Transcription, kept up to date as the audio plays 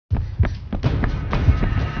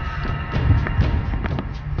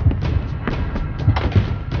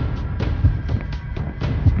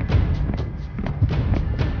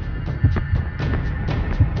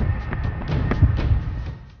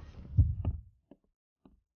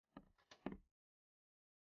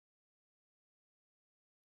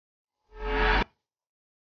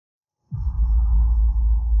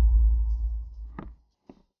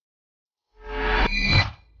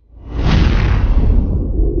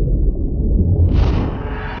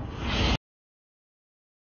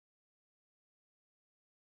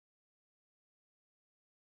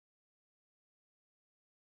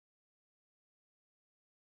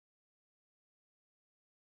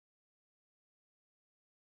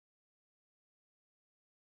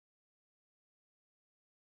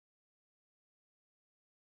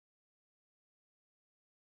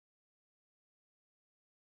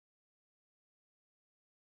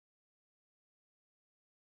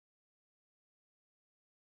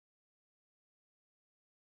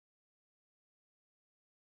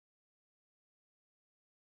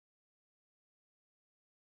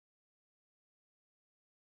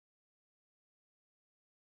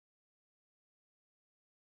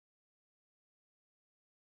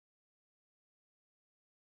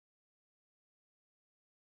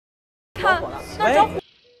看，那着火。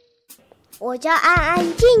我叫安安，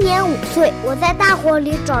今年5岁。我在大火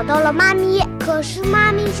里找到了妈咪，可是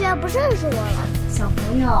妈咪却不认识我了。小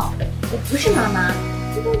朋友，我不是妈妈，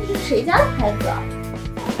这到底是谁家的孩子？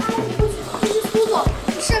这是苏总，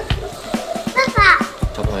不是爸爸。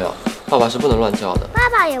小朋友，爸爸是不能乱叫的。爸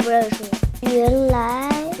爸也不认识我。原来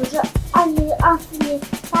我是2024年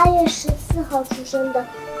8月14号出生的，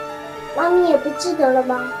妈咪也不记得了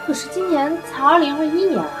吗？可是今年才2021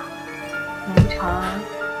年啊，难不成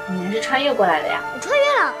你是穿越过来的呀？我穿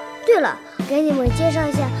越了。对了，给你们介绍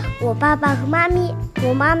一下我爸爸和妈咪。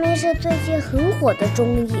我妈咪是最近很火的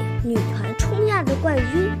综艺《女团冲亚》的冠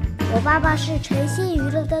军，我爸爸是晨曦娱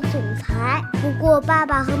乐的总裁。不过爸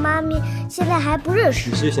爸和妈咪现在还不认识。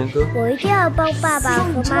你是贤哥，我一定要帮爸爸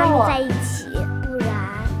和妈咪在一起，不然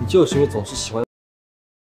你就是因为总是喜欢。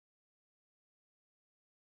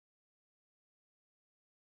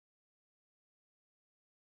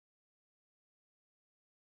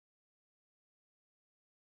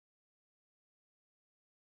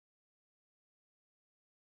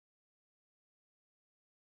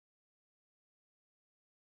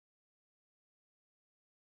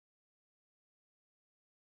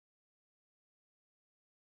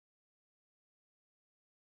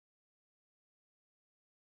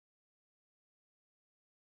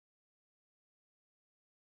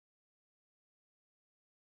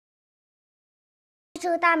这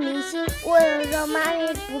个大明星，为了让妈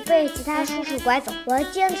咪不被其他叔叔拐走，我要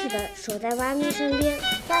坚持的守在妈咪身边。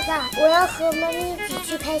爸爸，我要和妈咪一起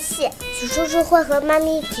去拍戏，许叔叔会和妈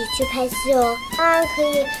咪一起去拍戏哦。安安可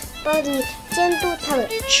以帮你监督他们。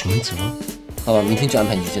什么责？爸爸明天就安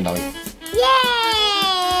排你去见导演。耶！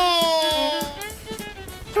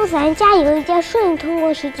祝咱加油，一定要顺利通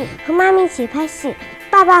过实景，和妈咪一起拍戏。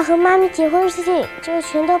爸爸和妈咪结婚的事情，这个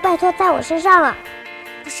全都拜托在我身上了。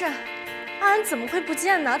不是，安安怎么会不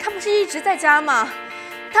见呢？她不是一直在家吗？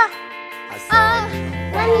她，安安，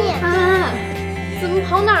妈咪，安安，怎么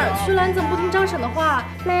跑哪儿去了？你怎么不听张婶的话？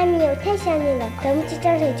妈咪，我太想你了，等不及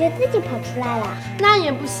张婶就自己跑出来了。那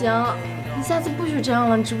也不行，你下次不许这样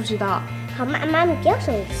了，你知不知道？好嘛，妈咪不要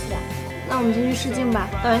生气了。那我们先去试镜吧，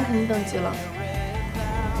导演肯定等急了。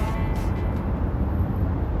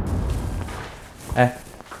哎，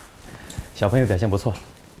小朋友表现不错，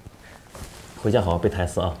回家好好背台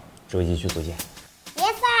词啊，周一继续组建。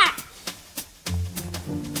Yes sir。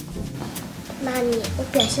妈咪，我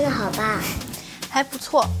表现的好吧？还不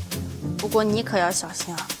错，不过你可要小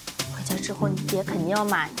心啊！回家之后你爹肯定要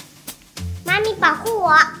骂你。妈咪保护我。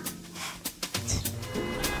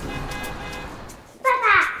爸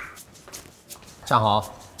爸。站好，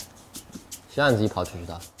谁让你自己跑出去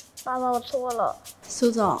的？爸爸，我错了。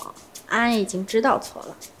苏总，安安已经知道错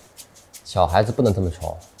了。小孩子不能这么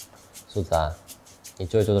宠。苏子安，你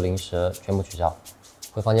这周的零食全部取消，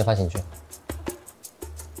回房间反省去。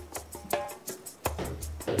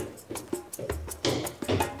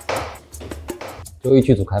周一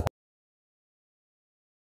剧组开拍。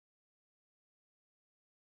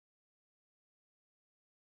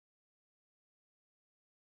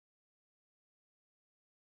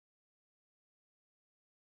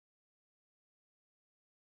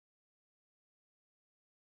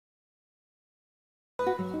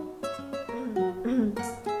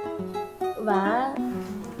晚安，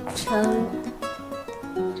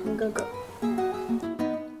陈哥哥。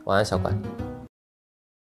晚安，小乖。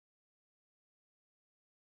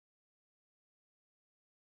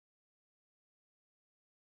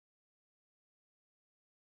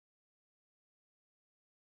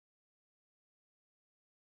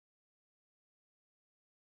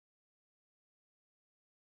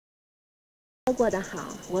过得好，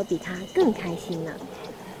我比他更开心呢。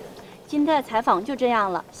今天的采访就这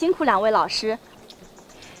样了，辛苦2位老师。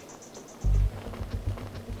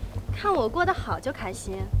看我过得好就开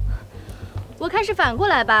心，我看是反过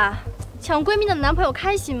来吧？抢闺蜜的男朋友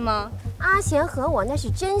开心吗？阿贤和我那是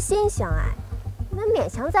真心相爱，你们勉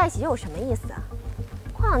强在一起有什么意思啊？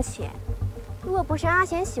况且，如果不是阿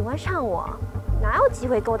贤喜欢上我，哪有机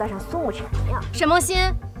会勾搭上孙武晨呀？沈梦欣，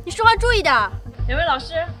你说话注意点。2位老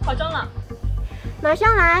师，化妆了。马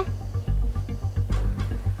上来。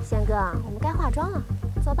贤哥，我们该化妆了，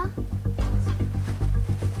走吧。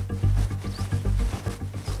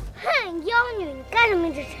哼，妖女，你干什么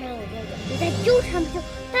一直缠我哥哥？你在纠缠不休，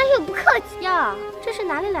但是又不客气呀！这是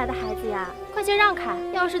哪里来的孩子呀？快些让开！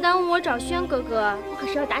要是耽误我找轩哥哥，我可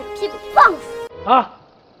是要打你屁股放死！啊！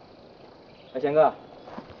哎，贤哥，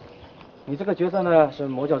你这个角色呢是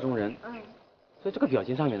魔教中人，所以这个表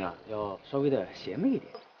情上面呢要稍微的邪魅一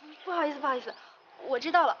点。不好意思，我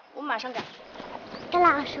知道了，我马上改。陈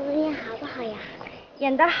老师，我脸好不好呀？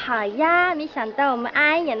演得好呀！没想到我们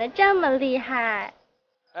安安演得这么厉害。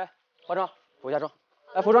哎，化妆，补一下妆。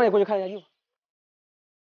哎，服装也过去看一下衣服。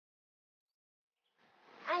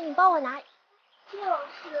哎，你帮我拿。叶老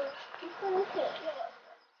师，你说你写叶老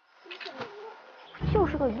师，就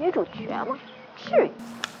是个女主角嘛，至于？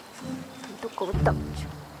你都给我等着！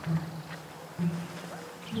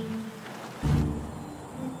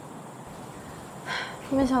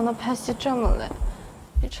没想到拍戏这么累，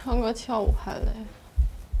比唱歌跳舞还累。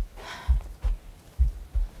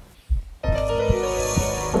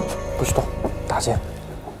不许动，打劫！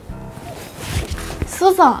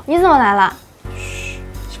苏总，你怎么来了？嘘，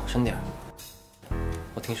小声点。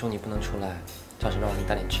我听说你不能出来，张婶让我给你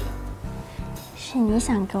带点吃的。是你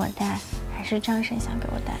想给我带，还是张婶想给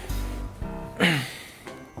我带？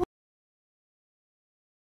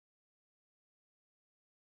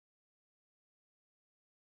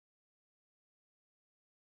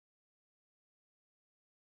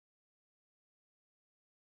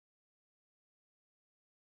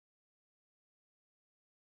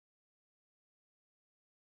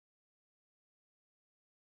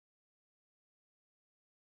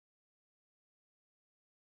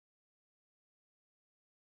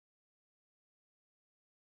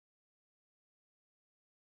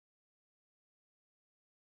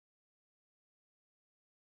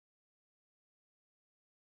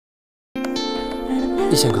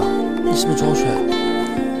一贤哥，你是不是装睡？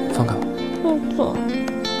放开我！苏总，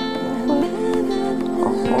我会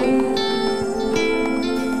好好一点。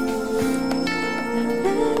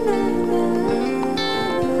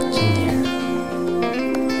今年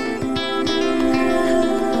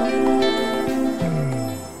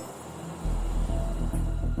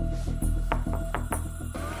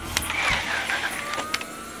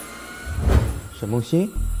沈梦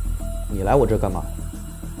欣，你来我这干嘛？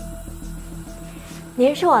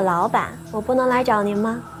您是我老板，我不能来找您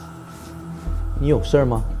吗？你有事儿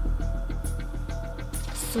吗？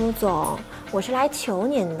苏总，我是来求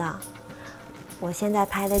您的。我现在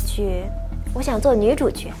拍的剧，我想做女主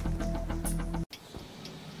角。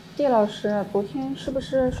叶老师，昨天是不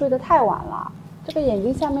是睡得太晚了？这个眼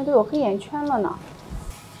睛下面都有黑眼圈了呢。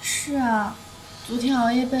是啊，昨天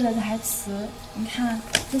熬夜背了台词，你看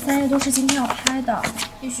这3页都是今天要拍的，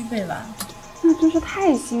必须背完。那真是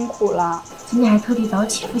太辛苦了。今天还特地早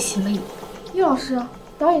起复习了一遍。叶老师，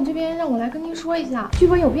导演这边让我来跟您说一下，剧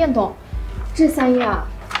本有变动，这3页啊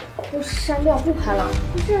都删掉不拍了。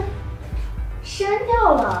不是，删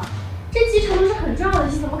掉了？这几场都是很重要的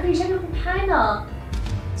戏，怎么可以删掉不拍呢？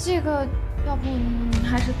这个要不您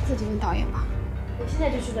还是自己问导演吧。我现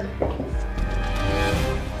在就去问他。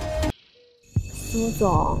苏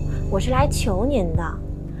总，我是来求您的。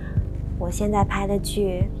我现在拍的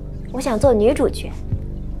剧，我想做女主角。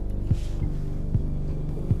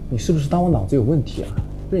你是不是当我脑子有问题啊？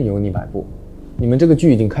任由你摆布。你们这个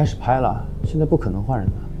剧已经开始拍了，现在不可能换人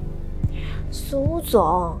了。苏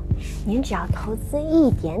总，您只要投资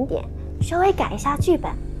一点点，稍微改一下剧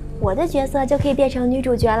本，我的角色就可以变成女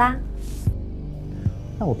主角啦。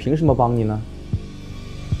那我凭什么帮你呢？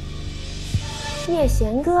叶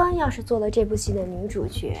贤哥要是做了这部戏的女主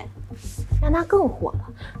角，让她更火了，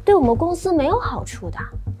对我们公司没有好处的。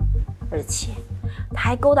而且他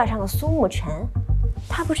还勾搭上了苏沐晨，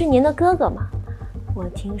他不是您的哥哥吗？我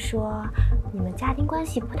听说你们家庭关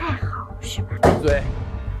系不太好，是吧？闭嘴！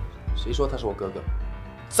谁说他是我哥哥？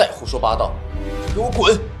再胡说八道，给我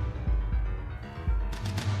滚！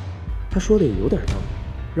他说的也有点道理，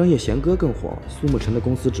让叶贤哥更火，苏沐晨的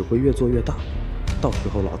公司只会越做越大，到时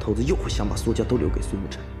候老头子又会想把苏家都留给苏沐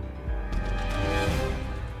晨。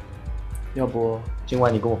要不今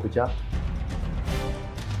晚你跟我回家？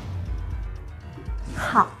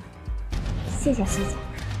好，谢谢苏总。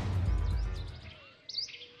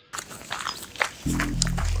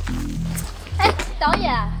哎，导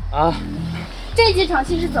演啊，这几场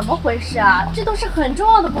戏是怎么回事啊？这都是很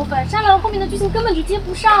重要的部分，删了后面的剧情根本就接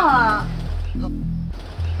不上啊！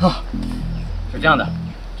是这样的，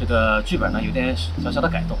这个剧本呢有点小小的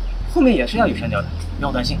改动，后面也是要有删掉的，不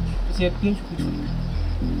要担心，这些编剧会处理的。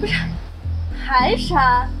不是，还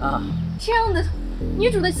删啊？这样的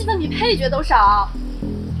女主的戏份比配角都少。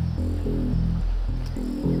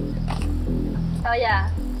导演，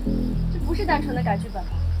这不是单纯的改剧本吧？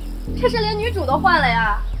这是连女主都换了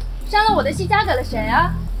呀！删了我的戏，加给了谁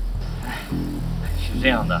啊？是这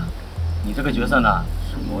样的，你这个角色呢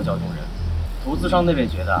是魔教中人，投资商那边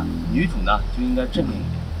觉得女主呢就应该正面一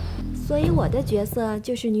点，所以我的角色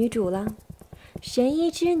就是女主了。神医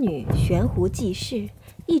之女，悬壶济世，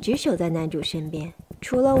一直守在男主身边。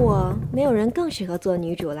除了我，没有人更适合做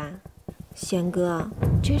女主啦。贤哥，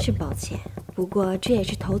真是抱歉，不过这也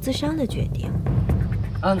是投资商的决定。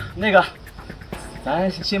啊，那个，咱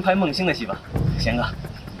先拍梦星的戏吧，贤哥。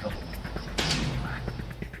你说。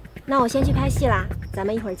那我先去拍戏啦，咱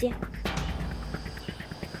们一会儿见。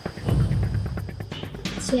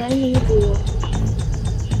前女主。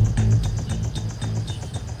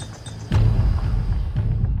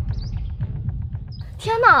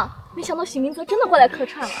天哪！没想到许明泽真的过来客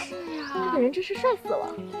串了。是呀，这个人真是帅死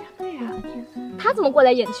了。对呀，天，他怎么过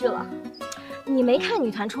来演剧了？你没看女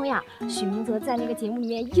团冲呀？许明泽在那个节目里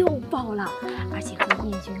面又爆了，而且和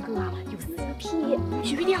燕军哥啊有CP。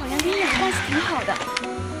许碧娣好像跟演关系挺好的。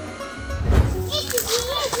叶姐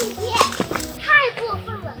姐，太过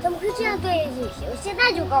分了！怎么会这样对叶姐姐？我现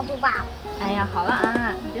在就告诉爸爸。哎呀，好了，安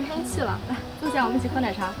安，你别生气了，来坐下，我们一起喝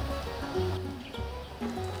奶茶。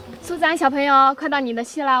苏咱小朋友，快到你的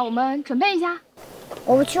戏啦，我们准备一下。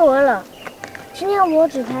我不去玩了，今天我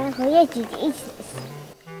只拍和叶姐姐一起的戏。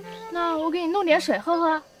那我给你弄点水喝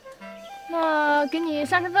喝。那给你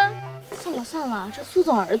30分。算了算了，这苏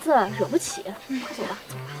总儿子惹不起。快走吧。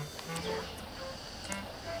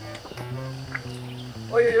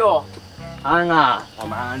哎呦，安啊，我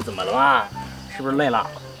们安安怎么了嘛？是不是累了？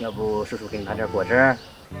要不叔叔给你拿点果汁？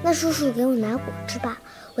那叔叔给我拿果汁吧，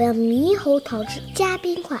我要猕猴桃汁加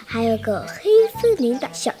冰块，还有个黑森林的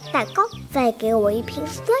小蛋糕，再给我一瓶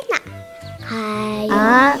酸奶，还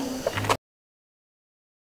有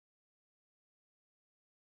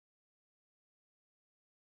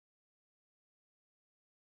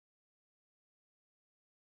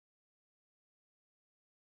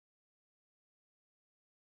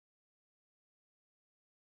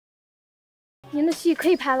您的戏可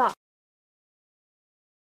以拍了。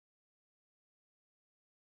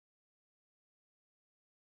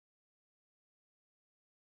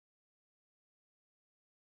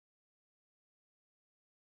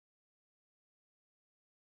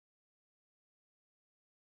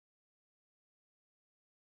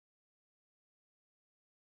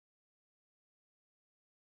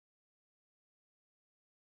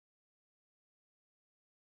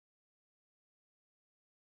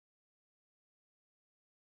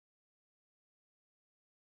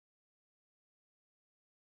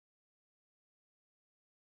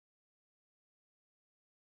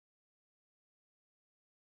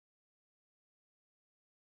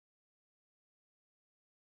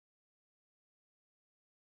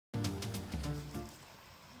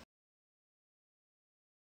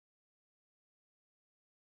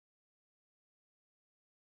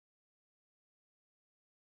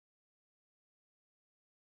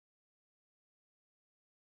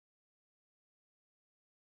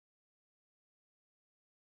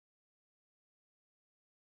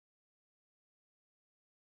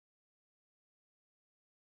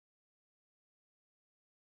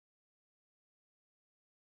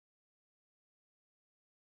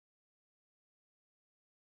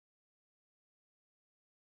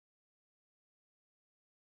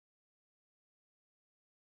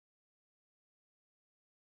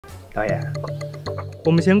导演，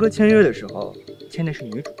我们贤哥签约的时候签的是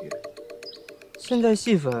女主约，现在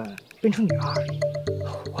戏份变成女二，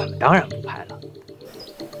我们当然不拍了。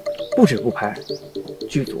不止不拍，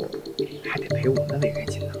剧组还得赔我们违约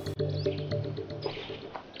金呢。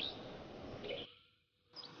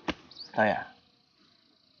导演，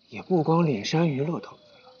也不光脸山娱乐投资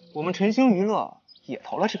了，我们晨星娱乐也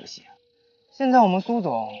投了这个戏。现在我们苏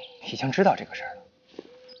总已经知道这个事儿了，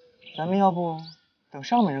咱们要不等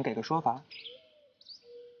上面人给个说法？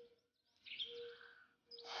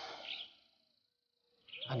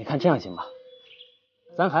啊，你看这样行吧？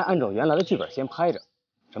咱还按照原来的剧本先拍着，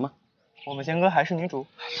什么？我们贤哥还是女主？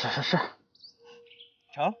是。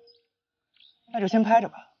成，那就先拍着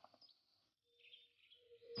吧。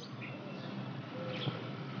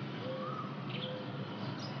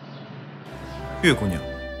月姑娘，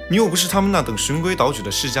你又不是他们那等循规蹈矩的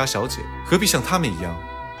世家小姐，何必像他们一样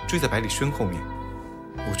追在百里轩后面？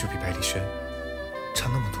我就比百里轩差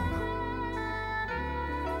那么多呢。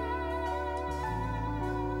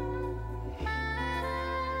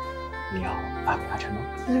你要答应他承诺？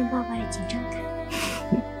能让爸爸也紧张看。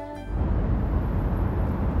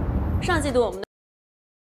上季度我们的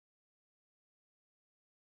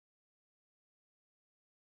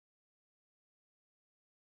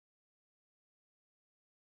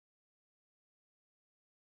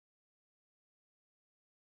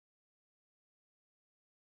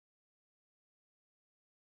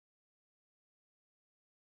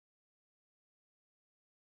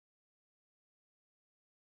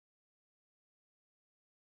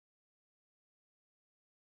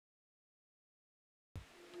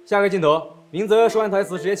下个镜头，明泽说完台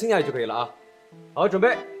词直接亲下去就可以了啊！好，准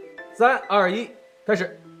备，3、2、1，开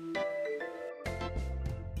始。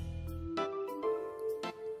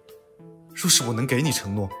若是我能给你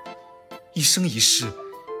承诺，一生一世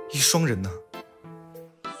一双人呢？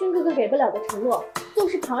轩哥哥给不了的承诺，就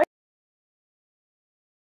是旁人。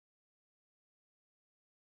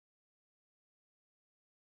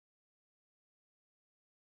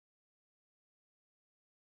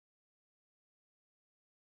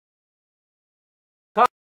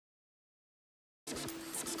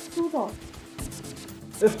苏总，哎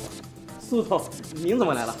呦，苏总，您怎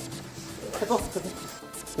么来了？快坐，快坐。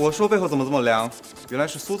我说背后怎么这么凉？原来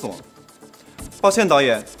是苏总。抱歉，导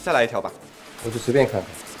演，再来一条吧。我就随便看看，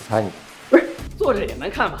不拍你。不是，坐着也能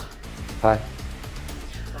看吧？拍。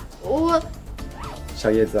我。小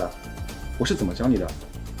叶子，我是怎么教你的？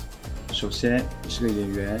首先，你是个演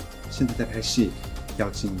员，现在在拍戏，要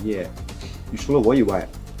敬业。你除了我以外，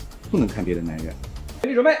不能看别的男人。全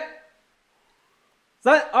体准备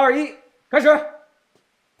，3、2、1，开始。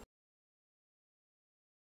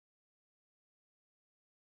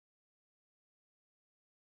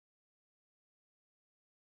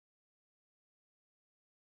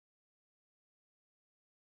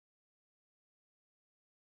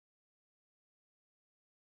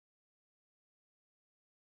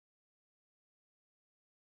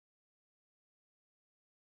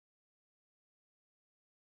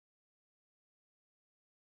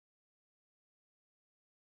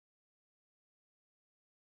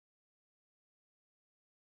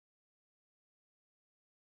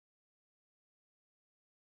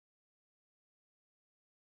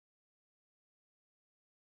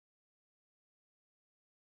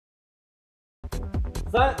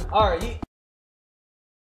3、2、1。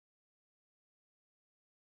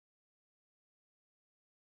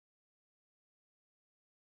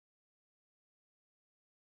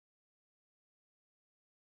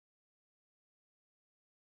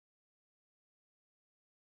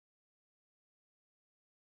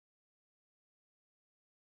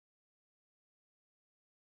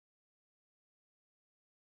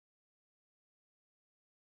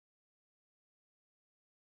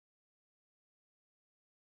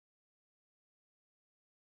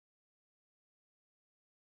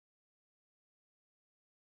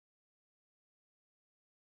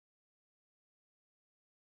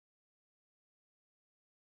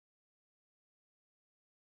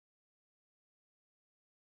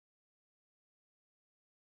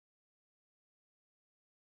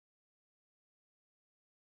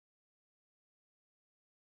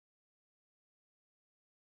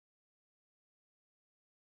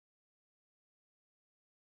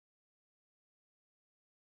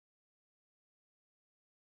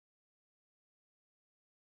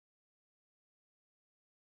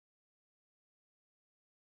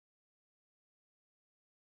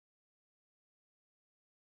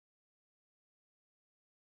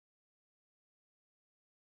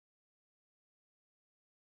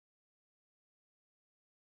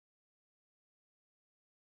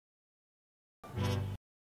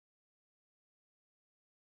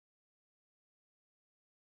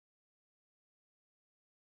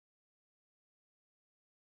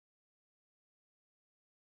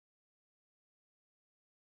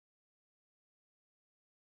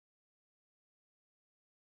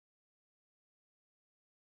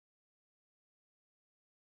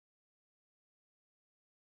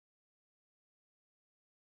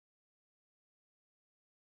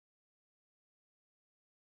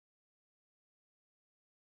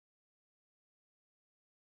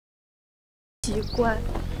奇怪，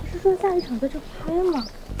不是说下一场在这拍吗？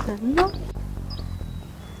人呢？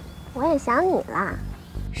我也想你啦。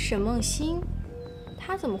沈梦欣，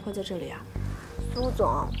她怎么会在这里啊？苏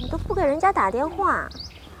总，你都不给人家打电话，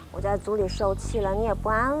我在组里受气了，你也不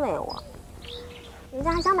安慰我，人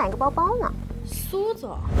家还想买个包包呢。苏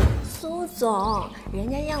总，苏总，人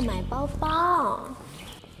家要买包包。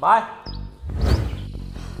买。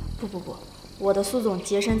不，我的苏总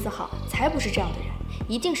洁身自好，才不是这样的人，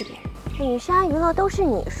一定是别人。女杀娱乐都是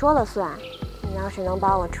你说了算，你要是能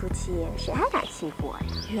帮我出气，谁还敢欺负我呀？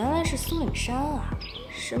原来是苏岭山啊！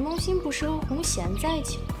沈梦欣不是和红贤在一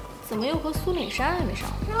起了，怎么又和苏岭山暧昧上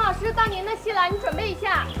了？陈老师，到您的戏了，你准备一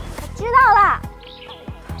下。我知道了，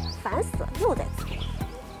烦死了，又在催我。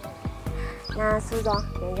那苏总，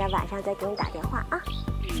人家晚上再给你打电话啊。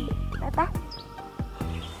拜拜。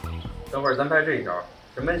等会儿咱拍这一条，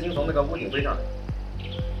沈梦欣从那个屋顶飞上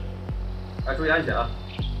来，哎，注意安全啊！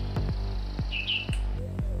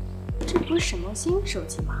这不是沈梦欣手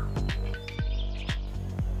机吗？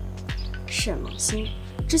沈梦欣，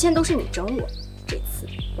之前都是你整我，这次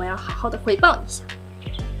我要好好的回报你一下。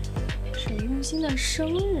沈梦欣的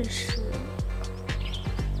生日是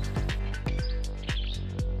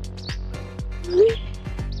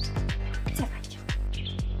再来一条。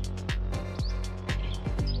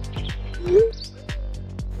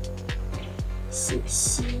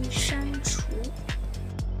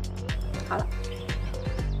好了。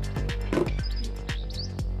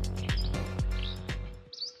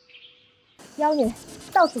妖女，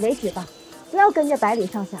到此为止吧，不要跟着百里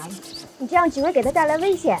少侠了，你这样只会给他带来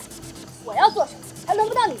危险。我要做什么，还轮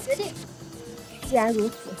不到你决定。既然如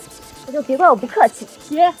此，那就别怪我不客气。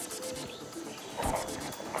姐，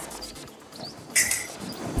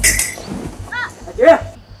姐，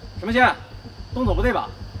什么姐？动作不对吧？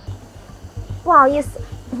不好意思，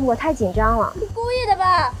我太紧张了。你故意的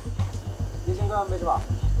吧？叶星哥没事吧？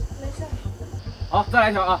没事。好，再来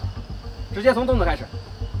一条啊！直接从动作开始。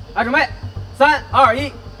来，准备，3、2、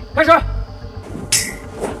1，开始！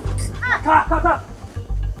咔！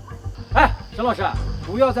哎，沈老师，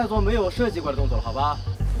不要再做没有设计过的动作了，好吧？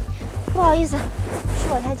不好意思，是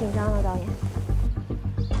我太紧张了，导演。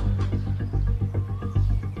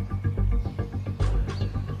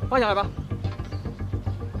放下来吧。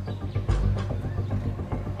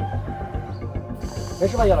没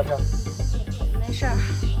事吧，叶老师？没事儿。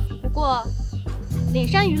不过，岭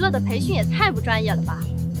山娱乐的培训也太不专业了吧？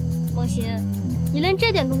梦欣，你连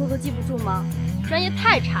这点动作都记不住吗？专业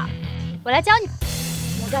太差了。我来教你。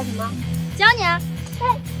你要干什么？教你啊！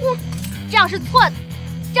哎，这样是错的，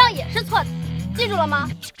这样也是错的，记住了吗？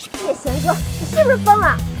叶贤哥，你是不是疯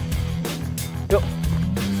了？哟，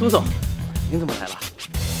苏总，您怎么来了？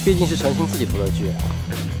毕竟是陈星自己投的剧，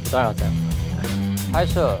当然要在乎。拍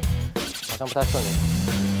摄好像不太顺利，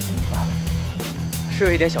是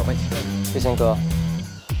有一点小问题。叶贤哥，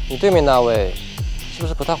你对面那位是不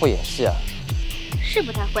是不太会演戏啊？是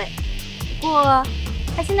不太会，不过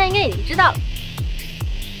他现在应该已经知道了。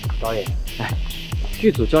导演，哎，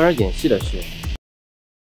剧组教人演戏的事。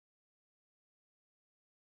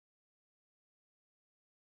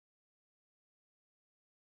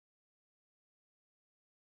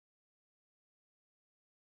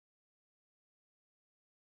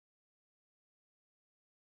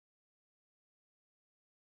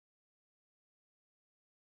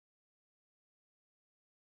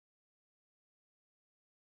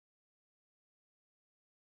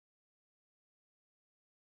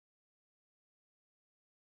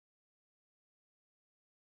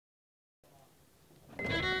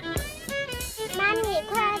妈咪，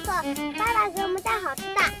快来坐，爸爸给我们带好吃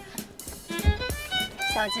的。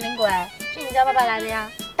小机灵鬼，是你叫爸爸来的呀？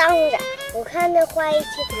当然，我看那花姨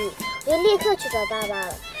欺负你，我就立刻去找爸爸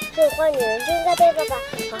了。这个坏女人就应该被爸爸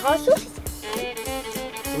好好收拾一下。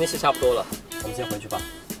今天戏差不多了，我们先回去吧，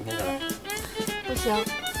明天再来。不行，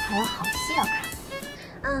还有好戏要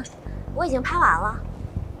看。我已经拍完了。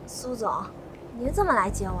苏总，您这么来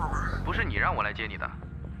接我了？不是你让我来接你的，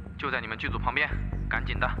就在你们剧组旁边，赶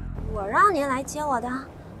紧的。我让您来接我的？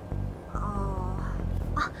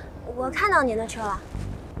我看到您的车了。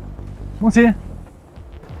梦欣，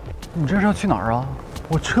你这是要去哪儿啊？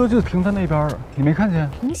我车就停在那边，你没看见？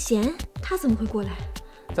洪贤，他怎么会过来？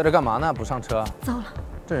在这干嘛呢？不上车？糟了，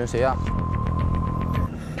这人谁呀？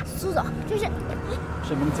苏总，这是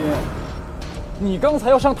沈梦欣，你刚才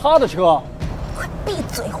要上他的车。快闭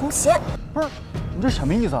嘴，洪贤！不是，你这什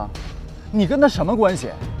么意思啊？你跟他什么关系？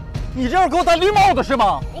你这样给我戴绿帽子是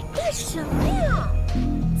吗？你干什么呀？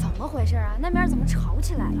怎么回事啊？那边怎么吵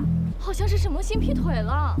起来了？好像是沈梦欣劈腿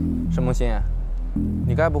了。沈梦欣，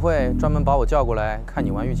你该不会专门把我叫过来看你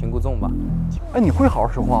玩欲擒故纵吧？哎，你会好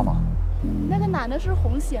好说话吗？那个男的是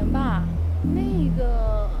洪贤吧？那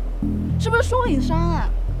个是不是苏岭山啊？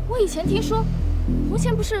我以前听说，洪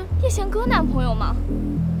贤不是叶贤哥男朋友吗？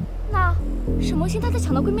那沈梦欣她在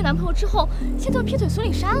抢到闺蜜男朋友之后，现在又劈腿孙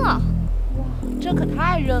岭山了。哇，这可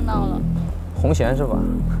太热闹了。洪贤是吧？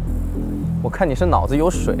我看你是脑子有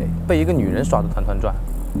水，被一个女人耍得团团转。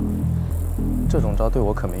这种招对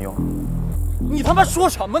我可没用。你他妈说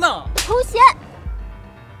什么呢？洪贤，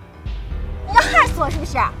你要害死我是不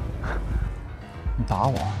是？你打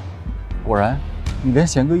我，果然，你连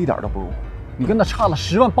贤哥一点都不如，你跟他差了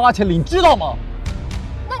10万8千里，你知道吗？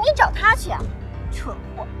那你找他去啊，蠢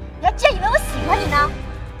货！你还真以为我喜欢你呢？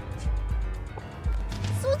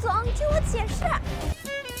苏总，你听我解释。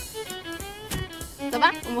走吧，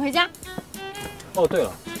我们回家。哦，对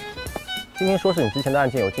了，今天说是你之前的案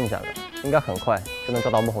件有进展了，应该很快就能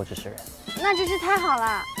找到幕后指使人。那真是太好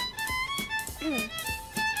了。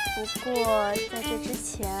不过在这之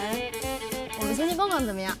前，我们先去逛逛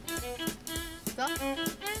怎么样？走。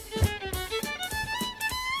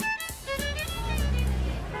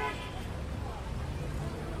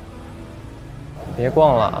别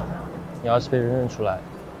逛了，你要是被人认出来，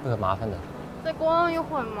会很麻烦的。再逛一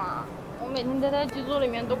会儿嘛，我每天待在剧组里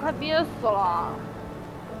面都快憋死了。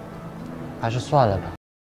还是算了吧。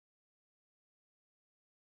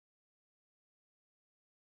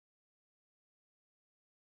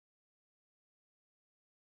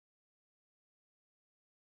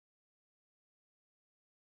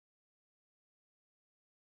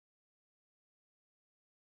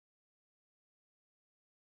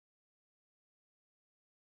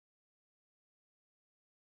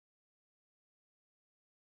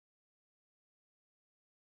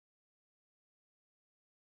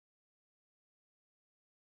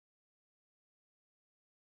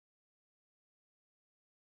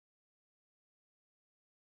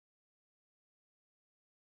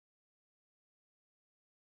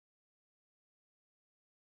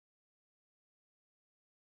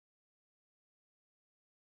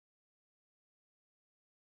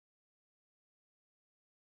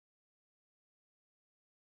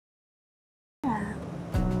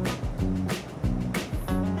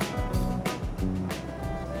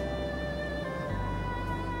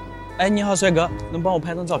哎，你好，帅哥，能帮我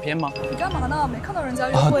拍张照片吗？你干嘛呢？没看到人家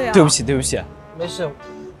约会啊？对不起，对不起。没事，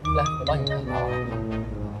来，我帮你拍。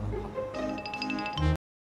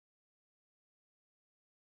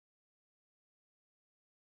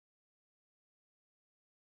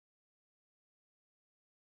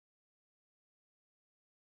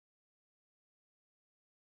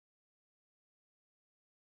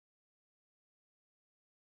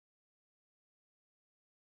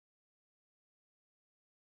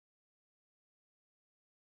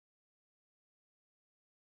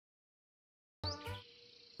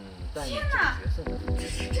天哪，这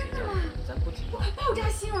是真的吗？哇，爆炸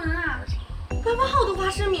新闻啊！8号都发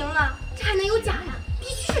声明了，这还能有假呀？必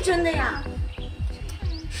须是真的呀！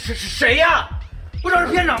是谁呀？不知道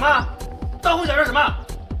是片场吗？大呼小叫什么？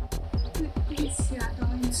对不起啊，导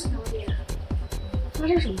演，是导演。发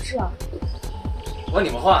生什么事了？问你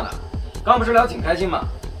们话呢，刚不是聊挺开心吗？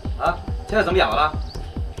啊，现在怎么哑巴了？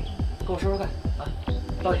跟我说说看啊，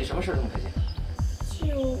到底什么事这么开心？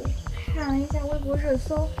就看了一下微博热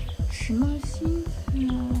搜，什么新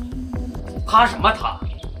他什么他？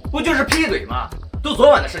不就是劈腿吗？都昨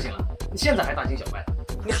晚的事情了，你现在还大惊小怪的？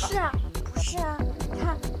你不是啊，不是啊，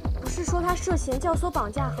看，不是说他涉嫌教唆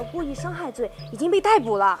绑架和故意伤害罪，已经被逮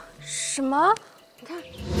捕了。什么？你看，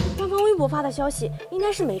官方微博发的消息应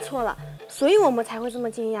该是没错了，所以我们才会这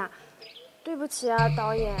么惊讶。对不起啊，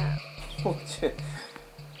导演。我去，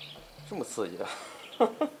这么刺激的。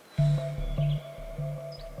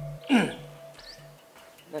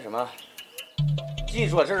那什么，记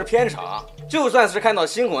住了，这是片场，就算是看到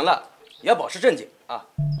新闻了，也要保持镇静啊。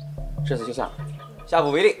这次就算了，下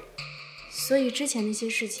不为例。所以之前那些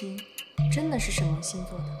事情，真的是沈梦欣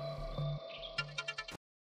做的。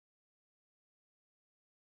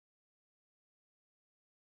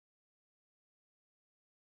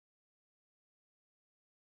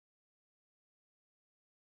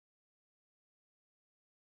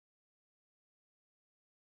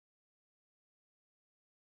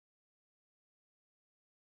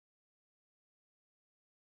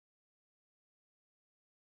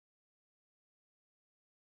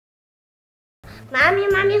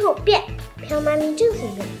妈咪好变，飘妈咪真会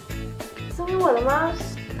变。送给我了吗？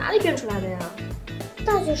哪里变出来的呀？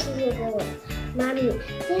道具叔叔给我的。妈咪，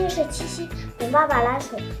今天是七夕，等爸爸来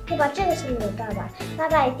时就把这个送给爸爸，爸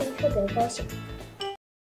爸一定特别高兴。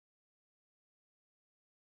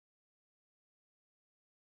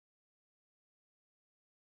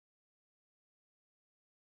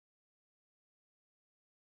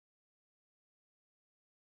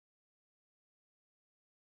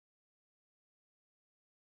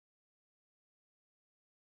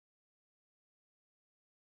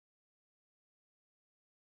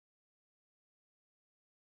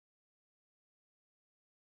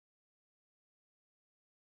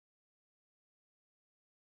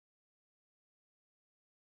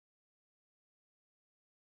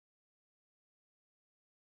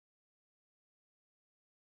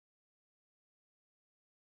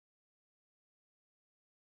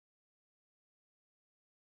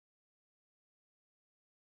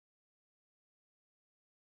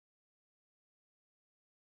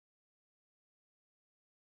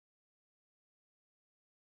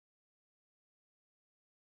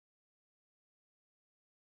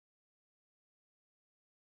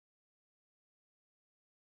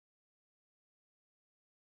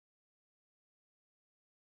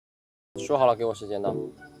说好了给我时间的。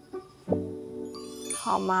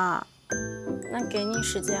好嘛，那给你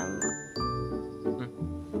时间嘛。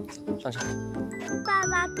上场。爸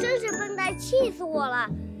爸真是笨蛋，气死我了！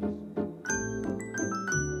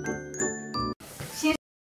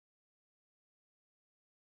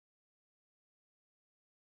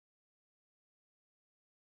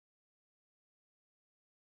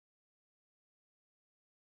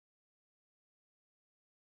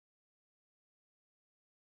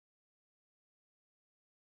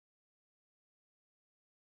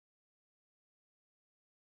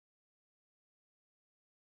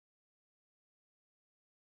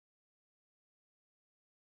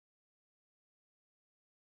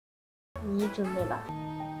你准备吧。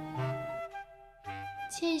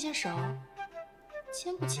牵一下手，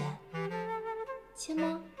牵不牵？牵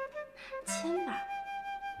吗？牵吧。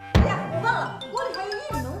哎呀，我忘了，锅里还有玉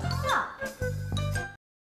米浓汤呢。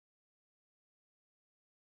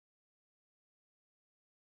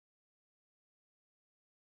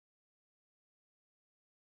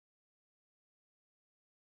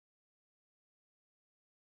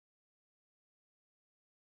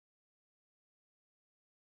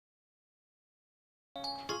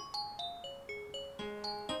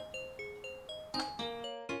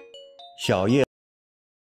小叶。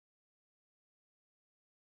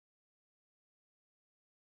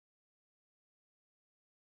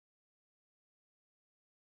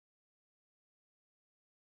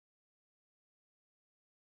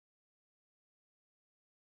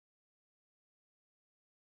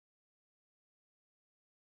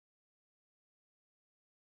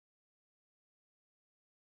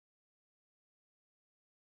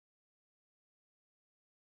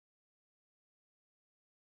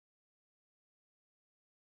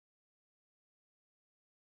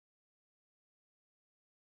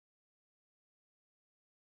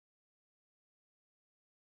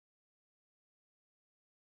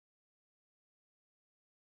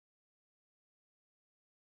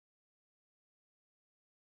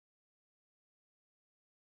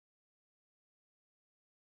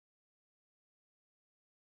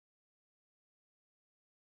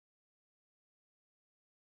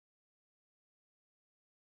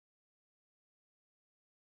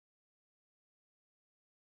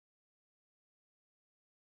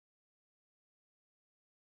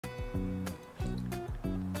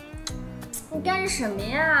你干什么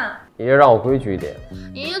呀？爷爷让我规矩一点。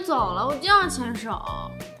爷爷走了，我就要牵手。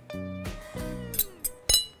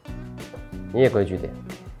你也规矩点，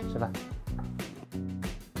吃饭。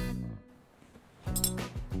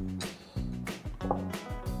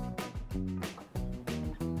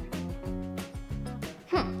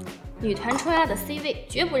哼，女团抽丫的 C 位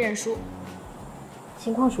绝不认输。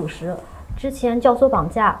情况属实，之前教唆绑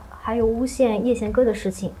架还有诬陷叶贤哥的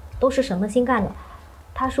事情都是沈梦欣干的。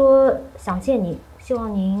他说想见您，希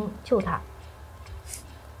望您救他。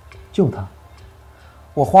救他？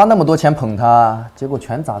我花那么多钱捧他，结果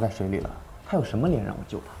全砸在水里了。他有什么脸让我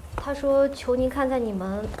救他？他说求您看在你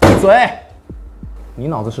们……闭嘴！你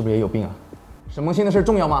脑子是不是也有病啊？沈梦欣的事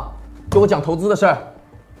重要吗？给我讲投资的事儿。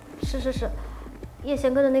是，叶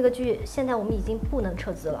贤哥的那个剧现在我们已经不能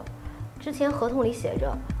撤资了。之前合同里写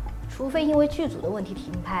着，除非因为剧组的问题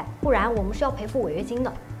停拍，不然我们是要赔付违约金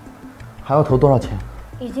的。还要投多少钱？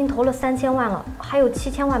已经投了3000万了，还有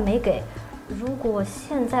7000万没给。如果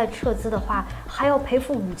现在撤资的话，还要赔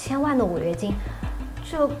付5000万的违约金，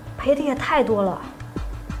这赔的也太多了。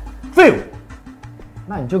废物！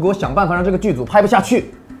那你就给我想办法让这个剧组拍不下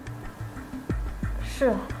去。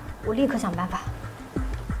是，我立刻想办法。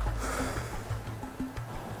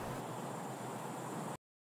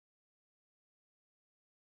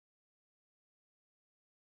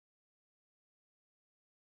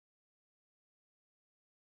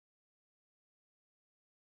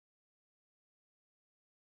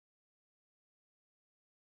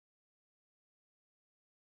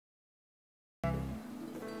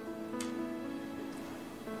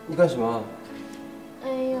你干什么？哎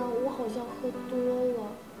呀，我好像喝多了，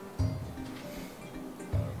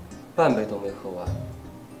半杯都没喝完，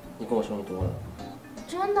你跟我说你多了。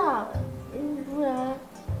真的，不然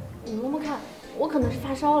你摸摸看，我可能是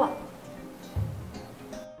发烧了。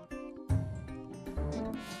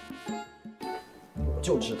我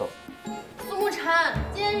就知道。苏沐晨，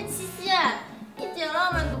今天是七夕，一点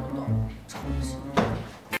浪漫都不懂，臭直男。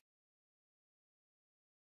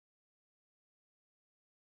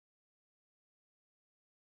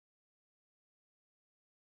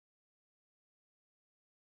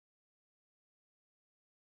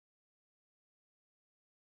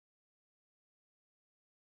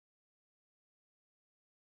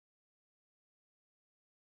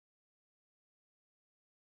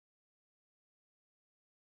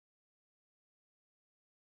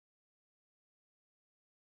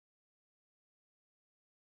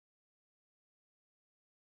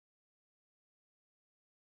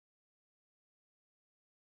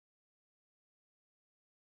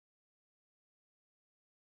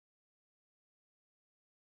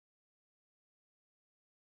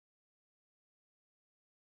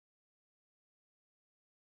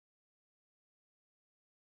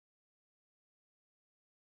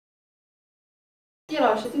叶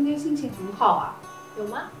老师今天心情很好啊，有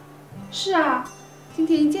吗？是啊，今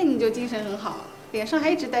天一见你就精神很好，脸上还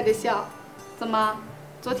一直带着笑。怎么，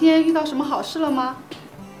昨天遇到什么好事了吗？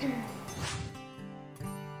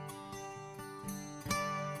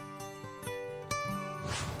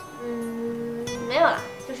没有啦，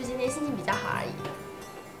就是今天心情比较好而已。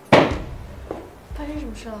发生什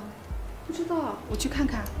么事了？不知道，我去看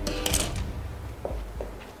看。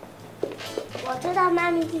我知道妈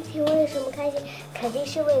咪今天为什么开心，肯定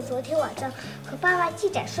是为昨天晚上和爸爸记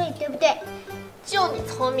展睡，对不对？就你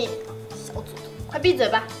聪明，小祖宗，快闭嘴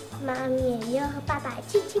吧！妈咪，你要和爸爸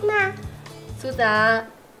亲亲吗？苏咱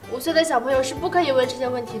，5岁的小朋友是不可以问这些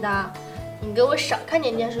问题的。你给我少看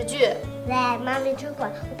点电视剧。喂，妈咪真管，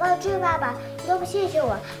我爸追爸爸，你都不谢谢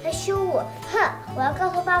我，还凶我，哼！我要告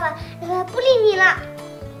诉爸爸，让他不理你了。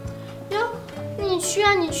哟，你去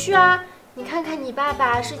啊，你去啊！你看看你爸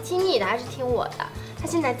爸是听你的还是听我的？他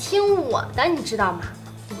现在听我的，你知道吗？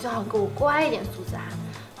你最好给我乖一点，苏子涵，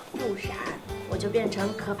不然我就变成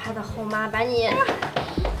可怕的后妈，把你……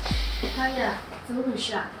导演，怎么回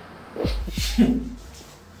事啊？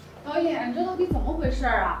导演，这到底怎么回事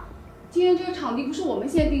啊？今天这个场地不是我们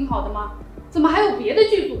先定好的吗？怎么还有别的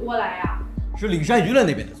剧组过来呀？是岭山娱乐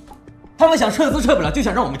那边的组，他们想撤资撤不了，就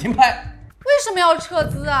想让我们停拍。为什么要撤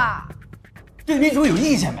资啊？对女主有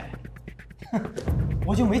意见呗？哼，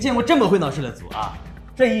我就没见过这么会闹事的组啊！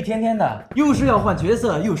这一天天的，又是要换角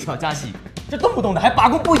色，又是要加戏，这动不动的还罢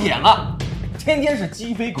工不演了，天天是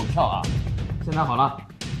鸡飞狗跳啊！现在好了，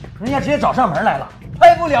人家直接找上门来了，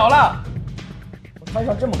拍不了了。我摊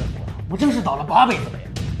上这么个组，我真是倒了8辈子了呀！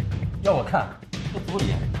要我看，这组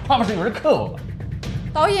里怕不是有人克我吧？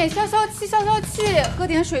导演，消消气，消消气，喝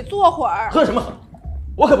点水，坐会儿。喝什么喝？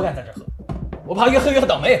我可不敢在这喝，我怕越喝越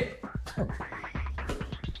倒霉。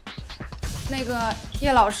那个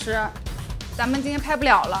叶老师，咱们今天拍不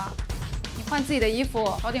了了，你换自己的衣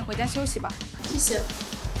服，早点回家休息吧。谢谢。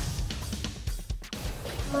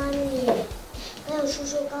妈咪，还有叔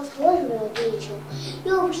叔刚才为什么要对你说？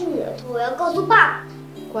要不是你的错，我要告诉爸爸。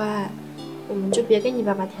乖，我们就别给你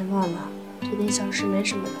爸爸添乱了，这点小事没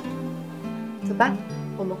什么的。走吧，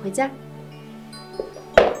我们回家。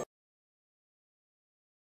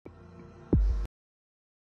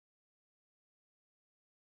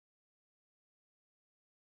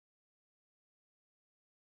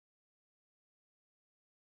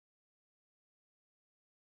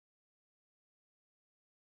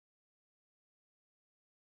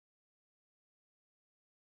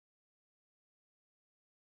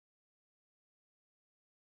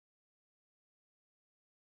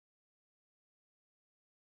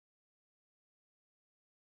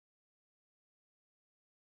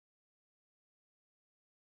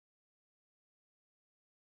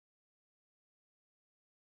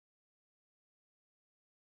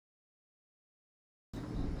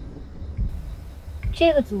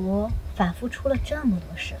这个组反复出了这么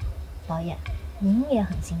多事，导演您也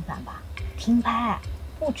很心烦吧？停拍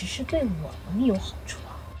不只是对我们有好处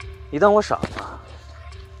啊！你当我傻吗？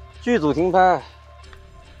剧组停拍，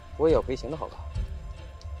我也有赔钱的好吧？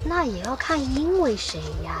那也要看因为谁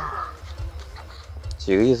呀？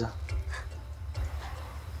几个意思？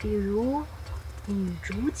比如女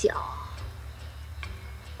主角。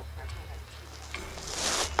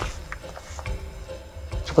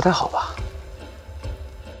这不太好吧？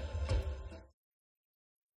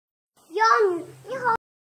你好。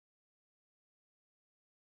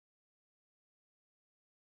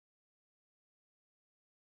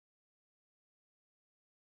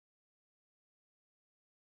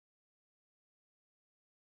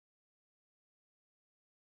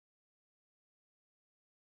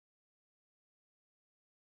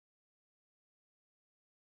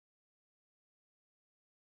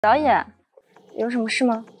导演，有什么事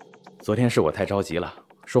吗？昨天是我太着急了，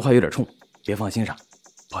说话有点冲，别放心上，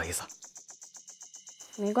不好意思。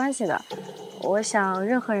没关系的，我想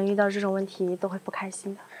任何人遇到这种问题都会不开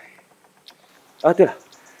心的。啊，对了，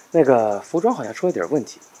那个服装好像出了点问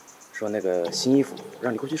题，说那个新衣服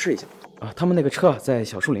让你过去试一下。啊，他们那个车在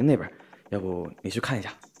小树林那边，要不你去看一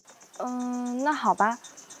下？那好吧，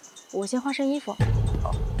我先换身衣服。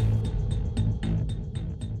好。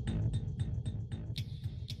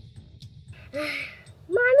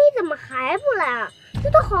妈咪怎么还不来啊？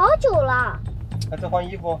这都好久了。还在换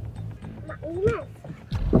衣服？妈咪慢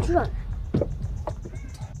死，这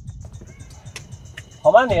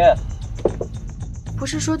好慢点。不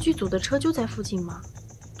是说剧组的车就在附近吗？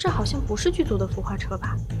这好像不是剧组的浮华车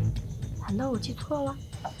吧？难道我记错了？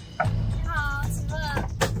你好，请问。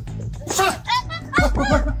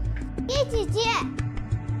叶姐姐，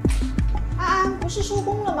安安，不是收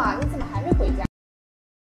工了吗？你怎么还没回家？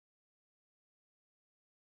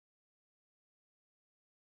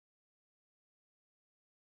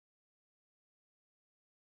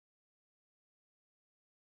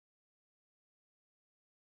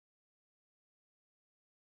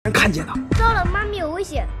人看见了！糟了，妈咪有危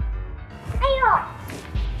险！哎呦！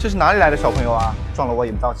这是哪里来的小朋友啊？撞了我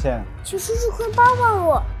也不道歉。请叔叔快帮帮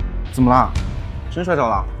我！怎么了？真摔着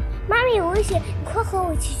了？妈咪有危险，你快和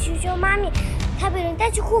我一起去救妈咪！她被人带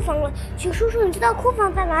去库房了。请叔叔，你知道库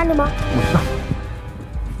房在哪里吗？我知道。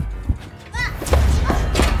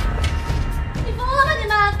你疯了吗？你们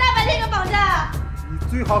大白天就绑架！你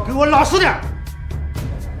最好给我老实点！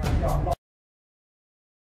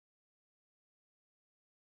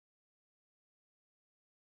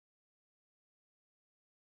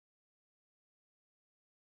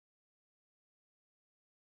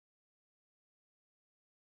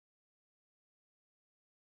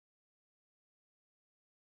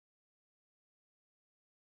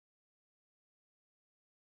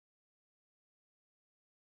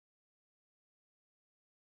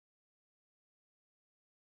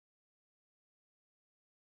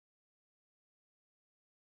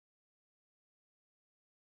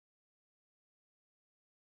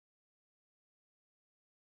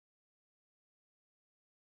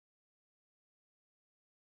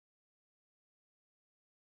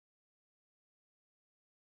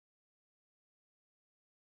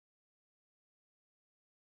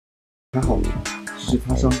还好，只是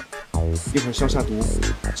擦伤，一会儿消下毒。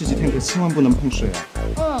这几天可千万不能碰水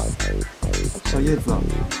啊！小叶子，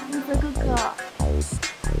叶子哥哥，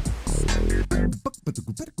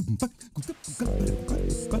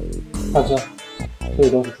大哥，这里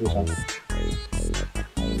都是朱砂。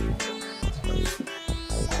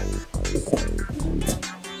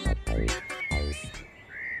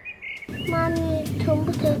妈咪，疼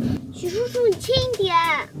不疼？许叔叔，你轻一点。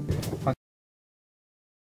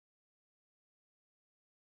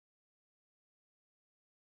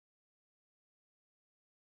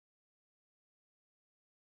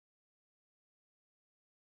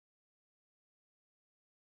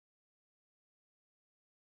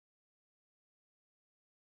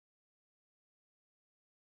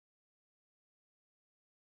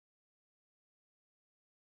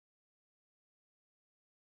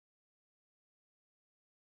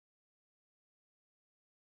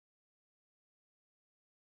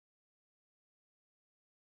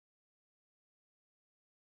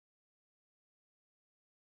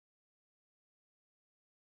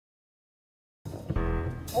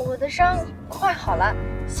我的伤快好了，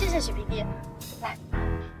谢谢许 PD。来，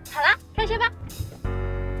好啦，开车吧。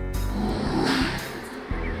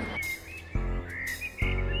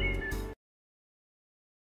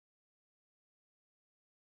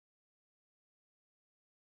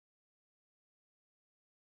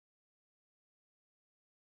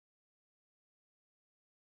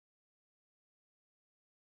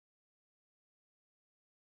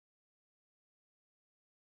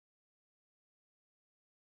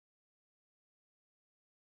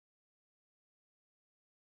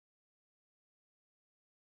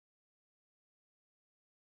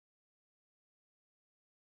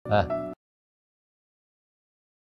哎，